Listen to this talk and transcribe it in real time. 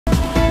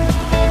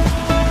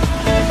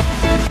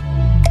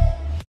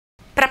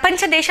ప్రపంచ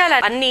దేశాలు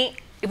అన్నీ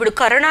ఇప్పుడు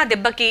కరోనా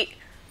దెబ్బకి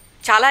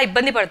చాలా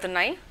ఇబ్బంది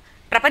పడుతున్నాయి.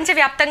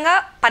 ప్రపంచవ్యాప్తంగా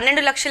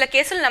 12 లక్షల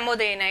కేసులు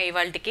నమోదైనాయి.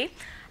 ఇవాళకి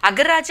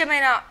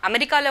అగ్రరాజ్యమైన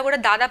అమెరికాలో కూడా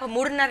దాదాపు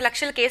 3.5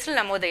 లక్షల కేసులు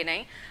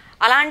నమోదైనాయి.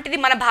 అలాంటిది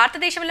మన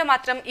భారతదేశంలో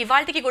మాత్రం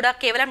ఇవాళకి కూడా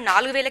కేవలం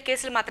 4,000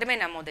 కేసులు మాత్రమే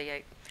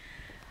నమోదయ్యాయి.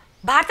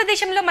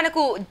 భారతదేశంలో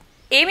మనకు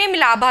ఏమేమి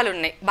లాభాలు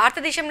ఉన్నాయి,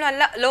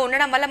 భారతదేశంలో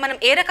ఉండడం వల్ల మనం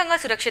ఏ రకంగా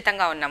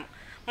సురక్షితంగా ఉన్నాం,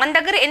 మన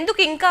దగ్గర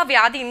ఎందుకు ఇంకా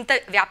వ్యాధి ఇంత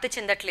వ్యాప్తి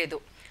చెందట్లేదు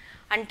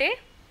అంటే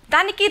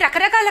దానికి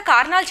రకరకాల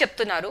కారణాలు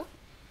చెప్తున్నారు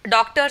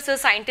డాక్టర్స్,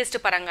 సైంటిస్ట్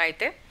పరంగా.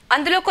 అయితే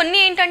అందులో కొన్ని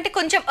ఏంటంటే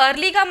కొంచెం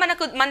ఎర్లీగా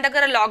మన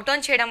దగ్గర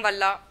లాక్డౌన్ చేయడం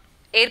వల్ల,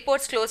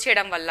 ఎయిర్పోర్ట్స్ క్లోజ్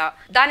చేయడం వల్ల,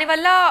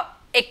 దానివల్ల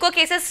ఎక్కువ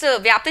కేసెస్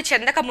వ్యాప్తి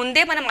చెందక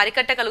ముందే మనం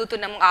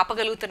అరికట్టగలుగుతున్నాము,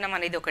 ఆపగలుగుతున్నాం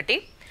అనేది ఒకటి.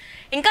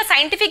 ఇంకా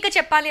సైంటిఫిక్గా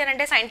చెప్పాలి అని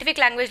అంటే,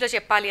 సైంటిఫిక్ లాంగ్వేజ్లో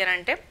చెప్పాలి అని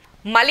అంటే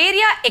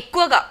మలేరియా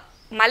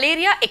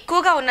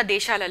ఎక్కువగా ఉన్న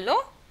దేశాలలో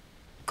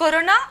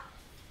కరోనా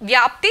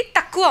వ్యాప్తి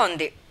తక్కువ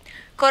ఉంది,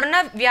 కరోనా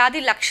వ్యాధి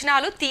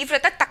లక్షణాలు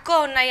తీవ్రత తక్కువ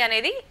ఉన్నాయి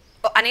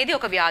అనేది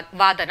ఒక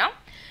వాదన.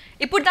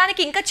 ఇప్పుడు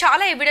దానికి ఇంకా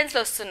చాలా ఎవిడెన్స్లు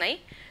వస్తున్నాయి.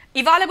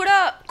 ఇవాళ కూడా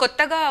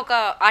కొత్తగా ఒక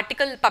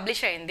ఆర్టికల్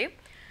పబ్లిష్ అయింది.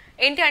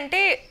 ఏంటి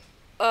అంటే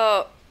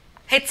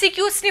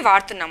హెచ్సిక్యూస్ని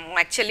వాడుతున్నాము.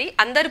 యాక్చువల్లీ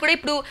అందరు కూడా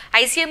ఇప్పుడు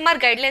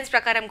ఐసీఎంఆర్ గైడ్లైన్స్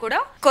ప్రకారం కూడా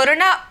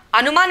కరోనా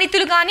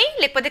అనుమానితులు కానీ,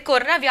 లేకపోతే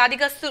కరోనా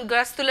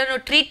వ్యాధిగ్రస్తులను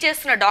ట్రీట్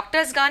చేస్తున్న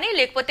డాక్టర్స్ కానీ,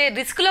 లేకపోతే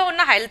రిస్క్లో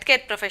ఉన్న హెల్త్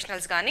కేర్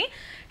ప్రొఫెషనల్స్ కానీ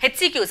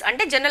హెచ్సిక్యూస్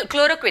అంటే జనరల్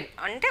క్లోరోక్విన్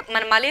అంటే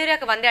మన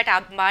మలేరియాకి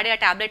వాడే ఆ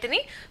టాబ్లెట్ని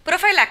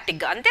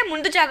ప్రొఫైలాక్టిక్గా అంటే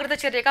ముందు జాగ్రత్త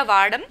చర్యగా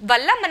వాడడం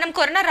వల్ల మనం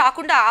కరోనా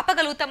రాకుండా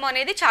ఆపగలుగుతాము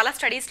అనేది చాలా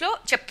స్టడీస్లో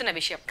చెప్తున్న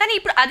విషయం. కానీ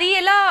ఇప్పుడు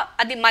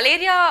అది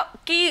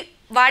మలేరియాకి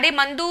వాడే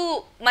మందు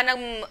మనం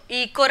ఈ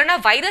కరోనా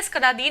వైరస్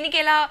కదా, దీనికి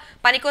ఎలా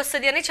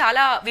పనికొస్తుంది అని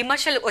చాలా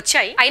విమర్శలు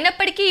వచ్చాయి.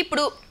 అయినప్పటికీ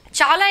ఇప్పుడు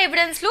చాలా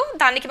ఎవిడెన్స్లు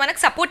దానికి మనకు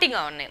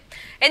సపోర్టింగ్గా ఉన్నాయి.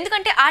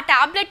 ఎందుకంటే ఆ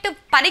టాబ్లెట్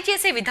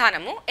పనిచేసే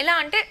విధానము ఎలా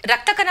అంటే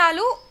రక్త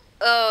కణాలు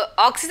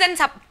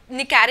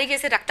ఆక్సిజన్ని క్యారీ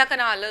చేసే రక్త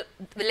కణాల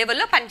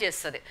లెవెల్లో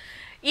పనిచేస్తుంది.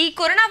 ఈ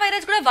కరోనా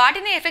వైరస్ కూడా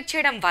వాటిని ఎఫెక్ట్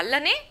చేయడం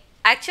వల్లనే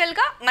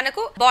యాక్చువల్గా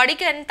మనకు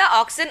బాడీకి అంతా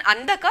ఆక్సిజన్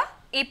అందక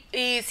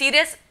ఈ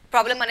సీరియస్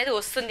ప్రాబ్లం అనేది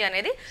వస్తుంది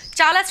అనేది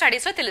చాలా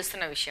స్టడీస్లో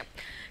తెలుస్తున్న విషయం.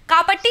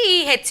 కాబట్టి ఈ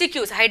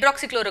హెచ్సిక్యూస్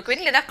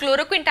హైడ్రాక్సిక్లోరోక్విన్ లేదా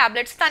క్లోరోక్విన్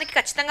టాబ్లెట్స్ దానికి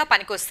ఖచ్చితంగా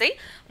పనికొస్తాయి.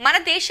 మన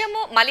దేశము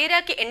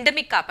మలేరియాకి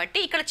ఎండమిక్ కాబట్టి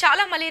ఇక్కడ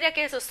చాలా మలేరియా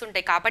కేసు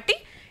వస్తుంటాయి. కాబట్టి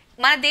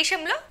మన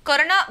దేశంలో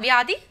కరోనా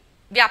వ్యాధి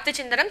వ్యాప్తి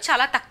చెందడం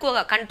చాలా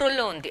తక్కువగా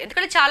కంట్రోల్లో ఉంది.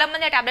 ఎందుకంటే చాలా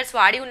మంది ఆ టాబ్లెట్స్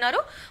వాడి ఉన్నారు,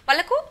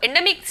 వాళ్ళకు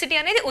ఎండమిక్సిటీ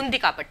అనేది ఉంది.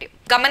 కాబట్టి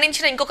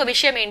గమనించిన ఇంకొక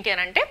విషయం ఏంటి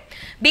అని అంటే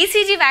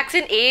బీసీజీ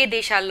వ్యాక్సిన్ ఏ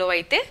దేశాల్లో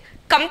అయితే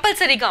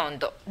కంపల్సరీగా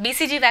ఉందో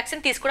బీసీజీ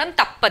వ్యాక్సిన్ తీసుకోవడం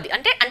తప్పది.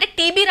 అంటే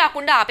టీబీ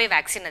రాకుండా ఆపే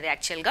వ్యాక్సిన్ అది.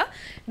 యాక్చువల్గా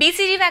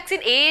బీసీజీ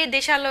వ్యాక్సిన్ ఏ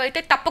దేశాల్లో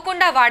అయితే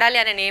తప్పకుండా వాడాలి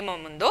అనే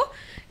నియమం ఉందో,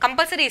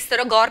 కంపల్సరీ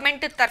ఇస్తారో,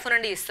 గవర్నమెంట్ తరఫు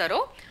నుండి ఇస్తారో,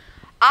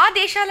 ఆ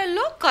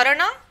దేశాలలో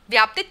కరోనా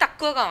వ్యాప్తి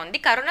తక్కువగా ఉంది,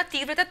 కరోనా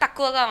తీవ్రత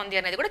తక్కువగా ఉంది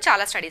అనేది కూడా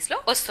చాలా స్టడీస్లో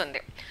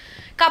వస్తుంది.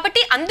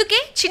 కాబట్టి అందుకే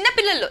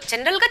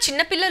జనరల్గా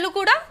చిన్నపిల్లలు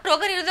కూడా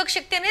రోగ నిరోధక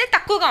శక్తి అనేది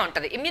తక్కువగా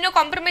ఉంటుంది, ఇమ్యూనో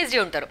కాంప్రమైజ్డ్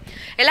ఉంటారు.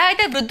 ఎలా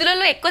అయితే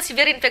వృద్ధులలో ఎక్కువ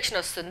సివియర్ ఇన్ఫెక్షన్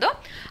వస్తుందో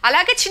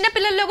అలాగే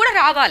చిన్నపిల్లల్లో కూడా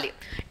రావాలి.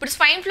 ఇప్పుడు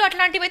స్వైన్ ఫ్లూ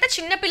అట్లాంటివి అయితే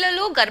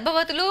చిన్నపిల్లలు,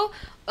 గర్భవతులు,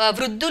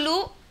 వృద్ధులు,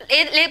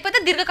 లేకపోతే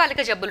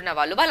దీర్ఘకాలిక జబ్బులు ఉన్న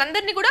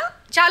వాళ్ళందరినీ కూడా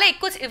చాలా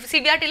ఎక్కువ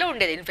సివియారిటీలో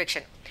ఉండేది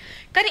ఇన్ఫెక్షన్.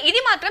 కానీ ఇది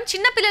మాత్రం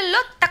చిన్నపిల్లల్లో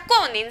తక్కువ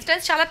ఉంది,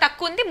 ఇన్సిడెన్స్ చాలా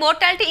తక్కువ ఉంది,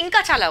 మోర్టాలిటీ ఇంకా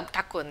చాలా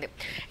తక్కువ ఉంది.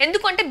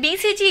 ఎందుకంటే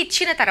బీసీజీ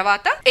ఇచ్చిన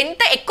తర్వాత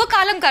ఎంత ఎక్కువ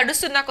కాలం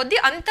గడుస్తున్న కొద్దీ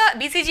అంత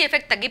బీసీజీ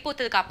ఎఫెక్ట్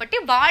తగ్గిపోతుంది. కాబట్టి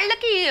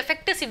వాళ్ళకి ఈ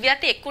ఎఫెక్ట్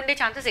సివియారిటీ ఎక్కువ ఉండే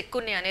ఛాన్సెస్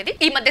ఎక్కువ ఉన్నాయి అనేది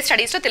ఈ మధ్య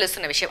స్టడీస్లో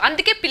తెలుస్తున్న విషయం.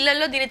 అందుకే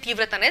పిల్లల్లో దీని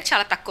తీవ్రత అనేది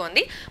చాలా తక్కువ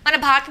ఉంది. మన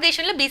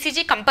భారతదేశంలో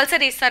బీసీజీ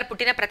కంపల్సరీ ఇస్తారు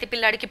పుట్టిన ప్రతి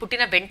పిల్లాడికి,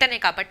 పుట్టిన వెంటనే.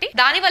 కాబట్టి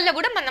దానివల్ల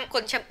కూడా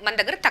మన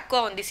దగ్గర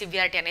తక్కువ ఉంది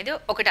సివియారిటీ అనేది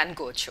ఒకటి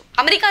అనుకోవచ్చు.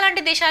 అమెరికా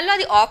లాంటి దేశాల్లో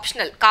అది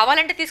ఆప్షనల్,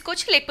 కావాలంటే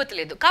తీసుకోవచ్చు, లేకపోతే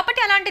లేదు.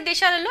 కాబట్టి అలాంటి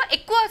దేశాలలో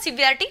ఎక్కువ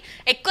సివియారిటీ,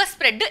 ఎక్కువ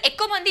స్ప్రెడ్,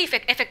 ఎక్కువ మంది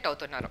ఎఫెక్ట్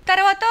అవుతున్నారు.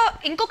 తర్వాత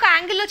ఇంకొక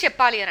యాంగిల్లో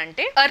చెప్పాలి అని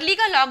అంటే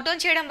ఎర్లీగా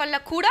లాక్డౌన్ చేయడం వల్ల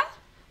కూడా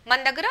మన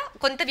దగ్గర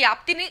కొంత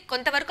వ్యాప్తిని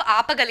కొంతవరకు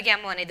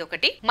ఆపగలిగాము అనేది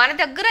ఒకటి. మన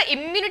దగ్గర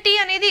ఇమ్యూనిటీ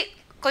అనేది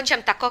కొంచెం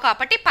తక్కువ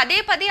కాబట్టి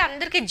పదే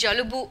అందరికీ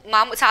జలుబు,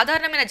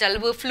 సాధారణమైన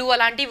జలుబు, ఫ్లూ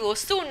అలాంటివి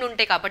వస్తూ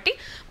ఉండుంటాయి. కాబట్టి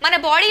మన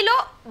బాడీలో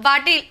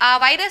ఆ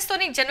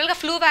వైరస్తోని జనరల్గా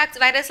ఫ్లూ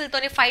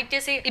వైరస్లతోని ఫైట్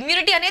చేసే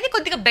ఇమ్యూనిటీ అనేది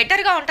కొద్దిగా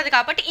బెటర్గా ఉంటుంది.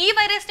 కాబట్టి ఈ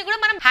వైరస్ని కూడా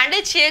మనం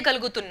హ్యాండిల్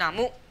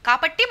చేయగలుగుతున్నాము.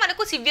 కాబట్టి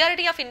మనకు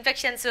severity of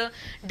infections,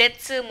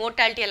 deaths,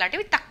 mortality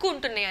అలాంటివి తక్కువ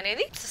ఉంటున్నాయి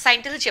అనేది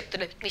సైంటిస్టులు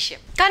చెప్తున్న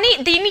విషయం. కానీ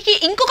దీనికి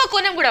ఇంకొక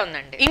కోణం కూడా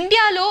ఉందండి.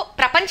 ఇండియాలో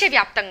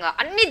ప్రపంచవ్యాప్తంగా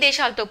అన్ని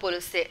దేశాలతో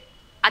పోలిస్తే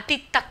అతి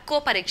తక్కువ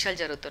పరీక్షలు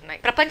జరుగుతున్నాయి.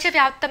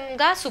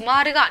 ప్రపంచవ్యాప్తంగా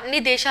సుమారుగా అన్ని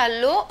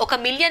దేశాల్లో 1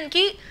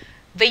 మిలియన్కి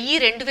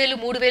 1000, 2000,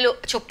 3000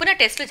 చొప్పున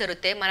టెస్టులు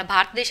జరుగుతాయి. మన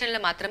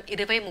భారతదేశంలో మాత్రం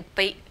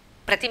 20-30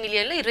 ప్రతి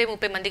మిలియన్లో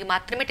 20-30 మందికి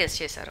మాత్రమే టెస్ట్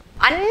చేశారు.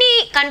 అన్ని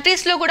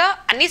కంట్రీస్లో కూడా,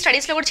 అన్ని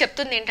స్టడీస్లో కూడా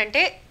చెప్తుంది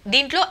ఏంటంటే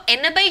దీంట్లో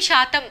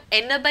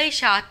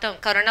 80%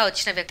 కరోనా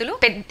వచ్చిన వ్యక్తులు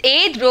ఏ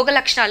రోగ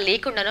లక్షణాలు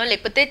లేకుండానో,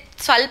 లేకపోతే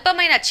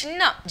స్వల్పమైన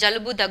చిన్న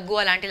జలుబు, దగ్గు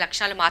అలాంటి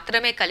లక్షణాలు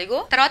మాత్రమే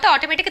కలిగో తర్వాత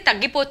ఆటోమేటిక్గా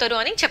తగ్గిపోతారు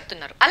అని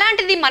చెప్తున్నారు.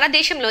 అలాంటిది మన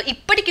దేశంలో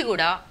ఇప్పటికీ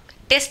కూడా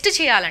టెస్ట్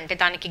చేయాలంటే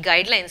దానికి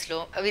గైడ్ లైన్స్లో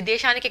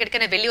విదేశానికి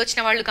ఎక్కడికైనా వెళ్ళి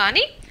వచ్చిన వాళ్ళు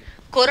కానీ,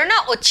 కరోనా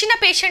వచ్చిన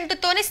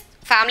పేషెంట్తోని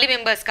ఫ్యామిలీ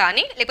మెంబర్స్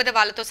కానీ లేకపోతే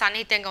వాళ్ళతో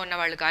సన్నిహితంగా ఉన్న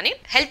వాళ్ళు కానీ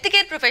హెల్త్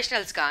కేర్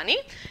ప్రొఫెషనల్స్ కానీ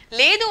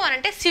లేదు అని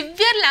అంటే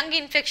సివియర్ లంగ్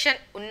ఇన్ఫెక్షన్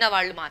ఉన్న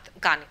వాళ్ళు మాత్రం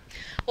కానీ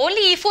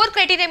ఓన్లీ ఈ 4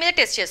 క్రైటీరియా మీద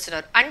టెస్ట్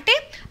చేస్తున్నారు. అంటే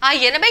ఆ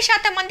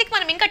 80% మందికి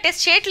మనం ఇంకా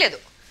టెస్ట్ చేయట్లేదు.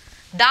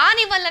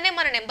 దానివల్లనే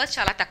మన నెంబర్స్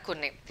చాలా తక్కువ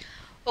ఉన్నాయి.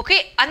 ఓకే,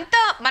 అంత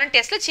మనం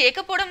టెస్ట్లు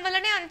చేయకపోవడం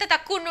వల్లనే అంత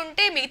తక్కువ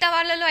ఉంటే మిగతా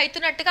వాళ్ళలో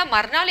అవుతున్నట్టుగా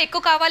మరణాలు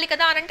ఎక్కువ కావాలి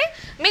కదా అని అంటే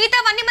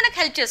మిగతావన్నీ మనకు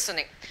హెల్ప్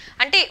చేస్తున్నాయి.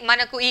 అంటే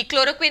మనకు ఈ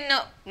క్లోరోక్విన్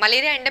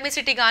మలేరియా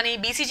ఎండమిసిటీ కానీ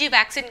బీసీజీ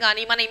వ్యాక్సిన్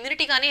కానీ మన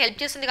ఇమ్యూనిటీ కానీ హెల్ప్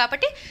చేస్తుంది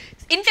కాబట్టి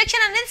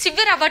ఇన్ఫెక్షన్ అనేది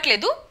సివియర్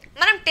అవ్వట్లేదు.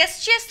 మనం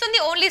టెస్ట్ చేస్తుంది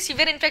ఓన్లీ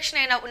సివియర్ ఇన్ఫెక్షన్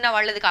అయినా ఉన్న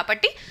వాళ్ళది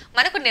కాబట్టి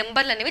మనకు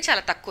నెంబర్లు అనేవి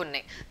చాలా తక్కువ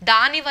ఉన్నాయి.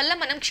 దానివల్ల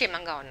మనం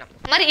క్షేమంగా ఉన్నాం.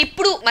 మరి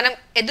ఇప్పుడు మనం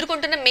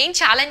ఎదుర్కొంటున్న మెయిన్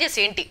ఛాలెంజెస్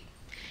ఏంటి?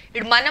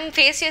 ఇప్పుడు మనం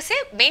ఫేస్ చేసే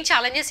మెయిన్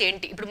ఛాలెంజెస్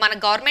ఏంటి? ఇప్పుడు మన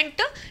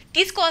గవర్నమెంట్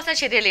తీసుకోవాల్సిన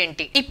చర్యలు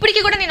ఏంటి?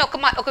 ఇప్పటికీ కూడా నేను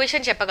ఒక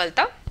విషయం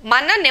చెప్పగలుగుతా,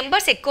 మన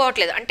నెంబర్స్ ఎక్కువ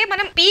అవట్లేదు. అంటే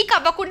మనం పీక్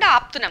అవ్వకుండా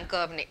ఆపుతున్నాం,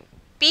 కర్వ్ని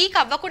పీక్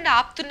అవ్వకుండా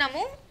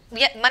ఆపుతున్నాము.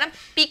 మనం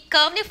పీక్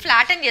కర్వ్ని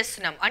ఫ్లాటన్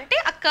చేస్తున్నాం. అంటే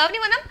ఆ కర్వ్ని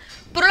మనం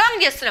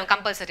ప్రొలాంగ్ చేస్తున్నాం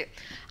కంపల్సరీ.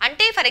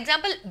 అంటే ఫర్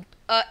ఎగ్జాంపుల్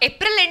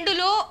ఏప్రిల్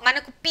ఎండ్లో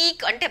మనకు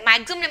పీక్ అంటే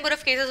మ్యాక్సిమం నెంబర్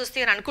ఆఫ్ కేసెస్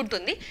వస్తాయి అని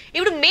అనుకుంటుంది.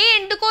 ఇప్పుడు మే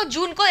ఎండ్కో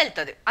జూన్కో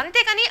వెళ్తుంది.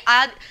 అంతేకాని ఆ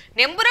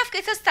నెంబర్ ఆఫ్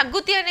కేసెస్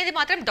తగ్గుతాయి అనేది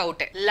మాత్రం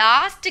డౌటే.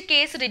 లాస్ట్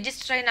కేసు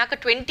రిజిస్టర్ అయినాక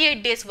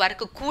 28 days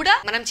వరకు కూడా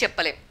మనం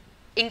చెప్పలేం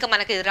ఇంకా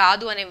మనకి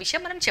రాదు అనే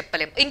విషయం మనం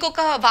చెప్పలేం.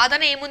 ఇంకొక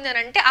వాదన ఏముంది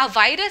అని అంటే ఆ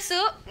వైరస్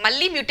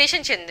మళ్ళీ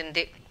మ్యూటేషన్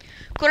చెందింది.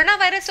 కరోనా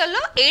వైరస్ వల్ల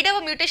 7వ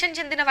మ్యూటేషన్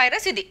చెందిన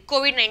వైరస్ ఇది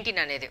COVID-19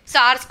 అనేది.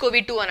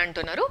 SARS-CoV-2 అని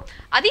అంటున్నారు.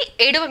 అది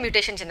 7వ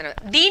మ్యూటేషన్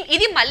చెందిన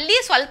ఇది మళ్ళీ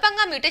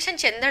స్వల్పంగా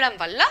మ్యూటేషన్ చెందడం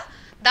వల్ల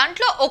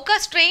దాంట్లో ఒక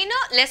స్ట్రెయిన్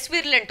లెస్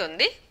విర్లెంట్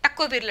ఉంది,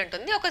 తక్కువ విర్లెంట్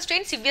ఉంది. ఒక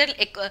స్ట్రెయిన్ సివియర్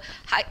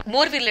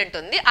మోర్ విర్లెంట్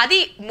ఉంది. అది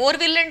మోర్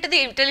విర్లెంట్ది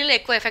ఇటలీలో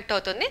ఎక్కువ ఎఫెక్ట్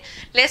అవుతుంది,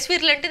 లెస్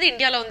విర్లెంట్ది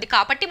ఇండియాలో ఉంది.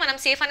 కాబట్టి మనం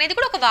సేఫ్ అనేది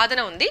కూడా ఒక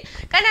వాదన ఉంది.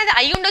 కానీ అది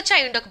అయి ఉండొచ్చు,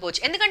 అయి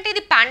ఉండకపోవచ్చు. ఎందుకంటే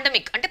ఇది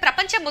పాండమిక్, అంటే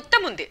ప్రపంచం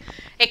మొత్తం ఉంది.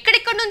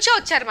 ఎక్కడెక్కడి నుంచో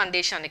వచ్చారు మన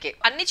దేశానికి.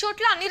 అన్ని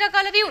చోట్ల అన్ని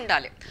రకాలవి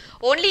ఉండాలి.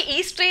 ఓన్లీ ఈ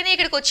స్ట్రెయిన్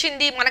ఇక్కడికి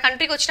వచ్చింది, మన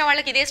కంట్రీకి వచ్చిన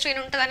వాళ్ళకి ఇదే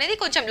స్ట్రెయిన్ ఉంటుంది అనేది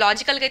కొంచెం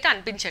లాజికల్గా అయితే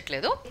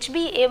అనిపించట్లేదు.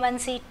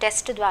 HbA1c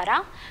టెస్ట్ ద్వారా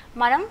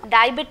మనం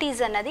డయాబెటీస్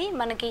అన్నది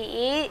మనకి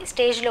ఏ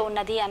స్టేజ్లో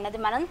ఉన్నది అన్నది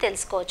మనం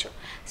తెలుసుకోవచ్చు.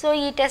 సో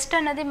ఈ టెస్ట్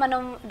అన్నది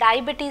మనం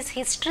డయాబెటీస్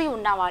హిస్టరీ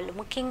ఉన్నవాళ్ళు,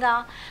 ముఖ్యంగా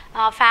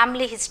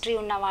ఫ్యామిలీ హిస్టరీ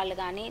ఉన్నవాళ్ళు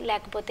కానీ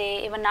లేకపోతే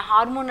ఏమన్నా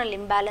హార్మోనల్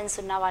ఇంబ్యాలెన్స్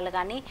ఉన్నవాళ్ళు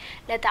కానీ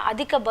లేకపోతే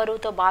అధిక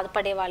బరువుతో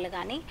బాధపడే వాళ్ళు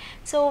కానీ,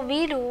 సో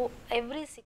వీళ్ళు ఎవ్రీ